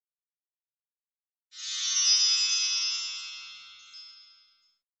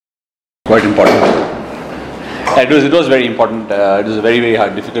quite important. It was very important. It was a very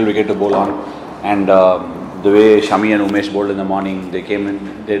hard, difficult wicket to bowl on, and the way Shami and Umesh bowled in the morning, they came in.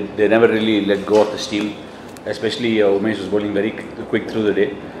 They never really let go of the steam. Especially Umesh was bowling very quick through the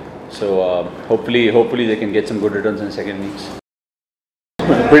day. So hopefully they can get some good returns in the second innings.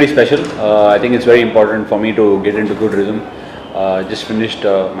 Pretty special. I think it's very important for me to get into good rhythm. Just finished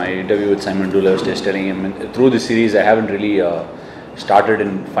my interview with Simon Doola. I was just telling him through this series I haven't really started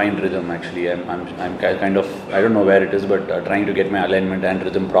in fine rhythm. Actually, I'm kind of, I don't know where it is, but trying to get my alignment and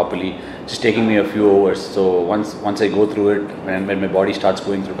rhythm properly. Just taking me a few overs. So once I go through it, when my body starts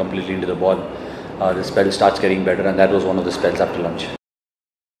going through completely into the ball, the spell starts getting better, and that was one of the spells after lunch.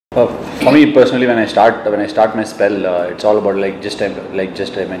 For me personally, when I start my spell, it's all about like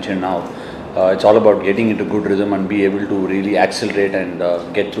I mentioned now. It's all about getting into good rhythm and be able to really accelerate and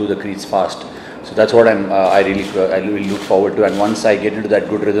get through the crease fast. So that's what I really look forward to. And once I get into that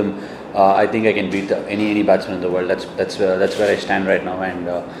good rhythm, I think I can beat any batsman in the world. That's where I stand right now. And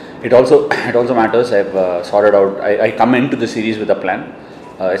it also matters. I've sorted out. I come into the series with a plan,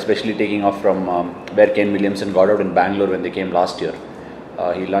 especially taking off from where Kane Williamson got out in Bangalore when they came last year.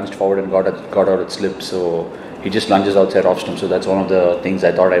 He lunged forward and got out at slip, so he just lunges outside off stump. So that's one of the things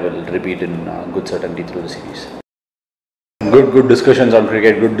I thought I will repeat in good certainty through the series. Good discussions on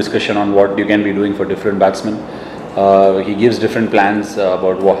cricket, good discussion on what you can be doing for different batsmen. He gives different plans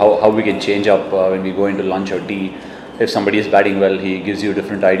about how we can change up when we go into lunch or tea. If somebody is batting well, he gives you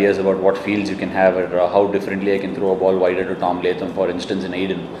different ideas about what fields you can have or how differently I can throw a ball wider to Tom Latham, for instance, in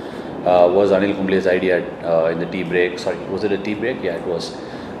Aiden. Was Anil Kumble's idea in the tea break. Sorry, was it a tea break? Yeah, it was.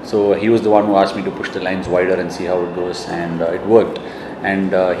 So he was the one who asked me to push the lines wider and see how it goes, and it worked.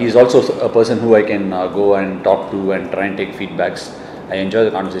 And he's also a person who I can go and talk to and try and take feedbacks. I enjoy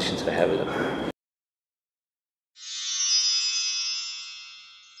the conversations I have with him.